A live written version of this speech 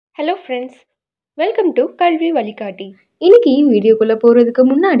Hello friends, welcome to கல்வி வழிகாட்டி. இன்னைக்கு வீடியோக்குள்ளே போகிறதுக்கு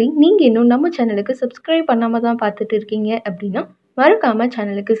முன்னாடி நீங்கள் இன்னும் நம்ம சேனலுக்கு சப்ஸ்கிரைப் பண்ணாமல் தான் பார்த்துட்டு இருக்கீங்க அப்படின்னா மறக்காமல்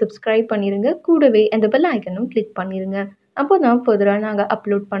சேனலுக்கு சப்ஸ்கிரைப் பண்ணிடுங்க. கூடவே அந்த பெல் ஐக்கனும் கிளிக் பண்ணிடுங்க. அப்போ தான் ஃபர்தராக நாங்கள்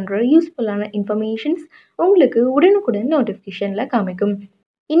அப்லோட் பண்ணுற யூஸ்ஃபுல்லான இன்ஃபர்மேஷன்ஸ் உங்களுக்கு உடனுக்குடன் நோட்டிஃபிகேஷனில் காமிக்கும்.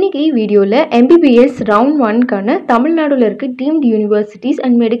 இன்றைக்கி வீடியோவில் MBBS ரவுண்ட் 1க்கான தமிழ்நாடுல இருக்க deemed universities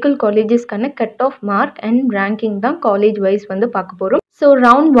and medical காலேஜஸ்க்கான cut off mark and ranking தான் காலேஜ் வைஸ் வந்து பார்க்க போகிறோம். ஸோ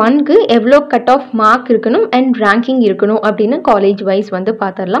ரவுண்ட் 1க்கு எவ்வளோ கட் ஆஃப் மார்க் இருக்கணும் அண்ட் ரேங்கிங் இருக்கணும் அப்படின்னு காலேஜ் வைஸ் வந்து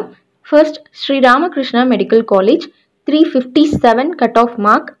பார்த்துடலாம். First, Sri Ramakrishna medical college 357 cut off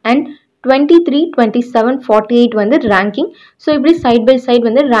mark and 23, 27, 48 வந்து ரேங்கிங். ஸோ இப்படி சைட் பை சைட்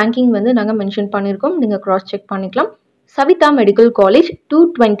வந்து ரேங்கிங் வந்து நாங்கள் மென்ஷன் பண்ணியிருக்கோம், நீங்கள் க்ராஸ் செக் பண்ணிக்கலாம். Savitha medical college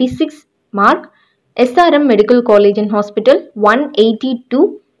 226 mark, SRM medical college and hospital 182,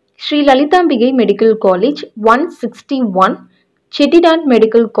 Sri Lalithambigai medical college 161, Chettinad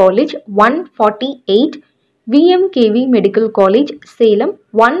medical college 148, VMKV medical college Salem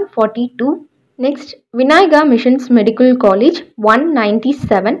 142. Next, Vinayaka missions medical college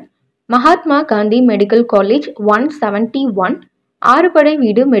 197, Mahatma Gandhi medical college 171, ஆறுபடை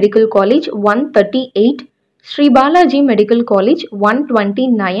வீடு medical college 138, Sri Balaji medical college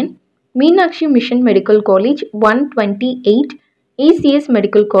 129, Meenakshi mission medical college 128, ACS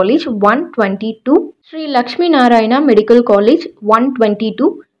medical college 122, Sri Lakshmi Narayana medical college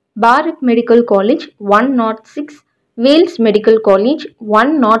 122, Bharat medical college 106, Wales medical college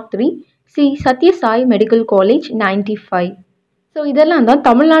 103, Sri Sathya Sai medical college 95. So இதெல்லாம் தான்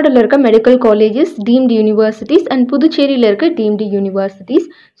தமிழ்நாட்டில் இருக்க medical colleges, deemed universities and புதுச்சேரியில் இருக்க deemed universities.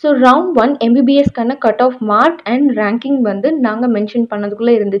 So round 1 MBBSக்கான cut off mark and ranking வந்து நாங்கள் mention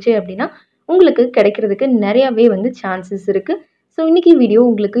பண்ணதுக்குள்ளே இருந்துச்சு அப்படின்னா உங்களுக்கு கிடைக்கிறதுக்கு நிறையாவே வந்து சான்சஸ் இருக்குது. ஸோ இன்றைக்கி வீடியோ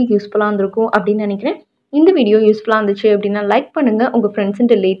உங்களுக்கு யூஸ்ஃபுல்லாக இருந்திருக்கும் அப்படின்னு நினைக்கிறேன். இந்த வீடியோ யூஸ்ஃபுல்லாக இருந்துச்சு அப்படின்னா லைக் பண்ணுங்கள், உங்கள் ஃப்ரெண்ட்ஸ்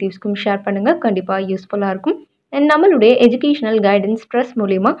அண்ட் ரிலேட்டிவ்ஸ்க்கும் ஷேர் பண்ணுங்கள், கண்டிப்பாக யூஸ்ஃபுல்லாக இருக்கும். அண்ட் நம்மளுடைய எஜுகேஷனல் கைடன்ஸ் ட்ரஸ்ட்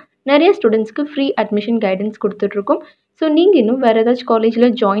மூலிமா நிறைய ஸ்டூடெண்ட்ஸ்க்கு ஃப்ரீ அட்மிஷன் கைடன்ஸ் கொடுத்துட்ருக்கோம். ஸோ நீங்கள் இன்னும் வேறு ஏதாச்சும் காலேஜில்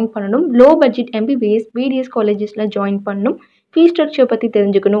ஜாயின் பண்ணணும், லோ பட்ஜெட் MBBS BDS காலேஜஸில் ஜாயின் பண்ணணும், ஃபீஸ் ஸ்ட்ரக்சர் பற்றி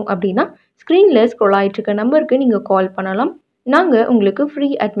தெரிஞ்சுக்கணும் அப்படின்னா ஸ்க்ரீனில் ஸ்க்ரோல் ஆகிட்டுருக்க நம்பருக்கு நீங்கள் கால் பண்ணலாம். நாங்கள் உங்களுக்கு ஃப்ரீ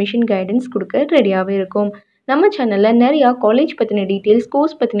அட்மிஷன் கைடன்ஸ் கொடுக்க ரெடியாகவே இருக்கோம். நம்ம சேனலில் நிறையா காலேஜ் பற்றின டீட்டெயில்ஸ்,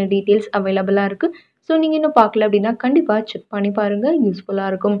 கோர்ஸ் பற்றின டீட்டெயில்ஸ் அவைலபிளாக இருக்குது. ஸோ நீங்கள் இன்னும் பார்க்கல அப்படின்னா கண்டிப்பாக செக் பண்ணி பாருங்கள்,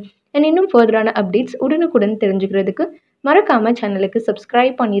 யூஸ்ஃபுல்லாக இருக்கும். அண்ட் இன்னும் ஃபர்தரான அப்டேட்ஸ் உடனுக்குடன் தெரிஞ்சுக்கிறதுக்கு மறக்காமல் சேனலுக்கு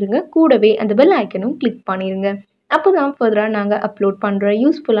சப்ஸ்கிரைப் பண்ணிடுங்க. கூடவே அந்த பெல் ஐக்கனும் கிளிக் பண்ணிடுங்க. அப்போ தான் ஃபர்தராக நாங்கள் அப்லோட் பண்ணுற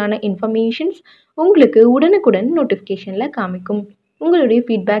யூஸ்ஃபுல்லான இன்ஃபர்மேஷன்ஸ் உங்களுக்கு உடனுக்குடன் நோட்டிஃபிகேஷனில் காமிக்கும். உங்களுடைய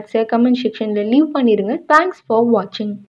ஃபீட்பேக்ஸை கமெண்ட் செக்ஷனில் லீவ் பண்ணிடுங்க. தேங்க்ஸ் ஃபார் வாட்சிங்.